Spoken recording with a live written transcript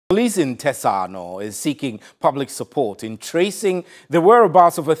Police in Tesano is seeking public support in tracing the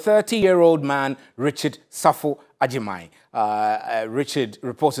whereabouts of a 30-year-old man, Richard Sarfo Agyeman. Richard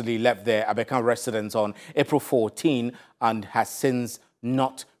reportedly left their Abekan residence on April 14 and has since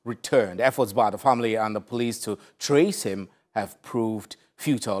not returned. Efforts by the family and the police to trace him have proved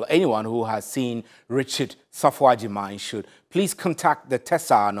futile. Anyone who has seen Richard Sarfo Agyeman should please contact the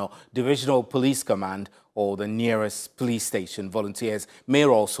Tesano Divisional Police Command or the nearest police station. Volunteers may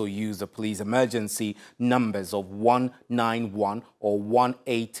also use the police emergency numbers of 191 or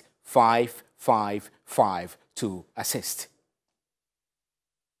 18555 to assist.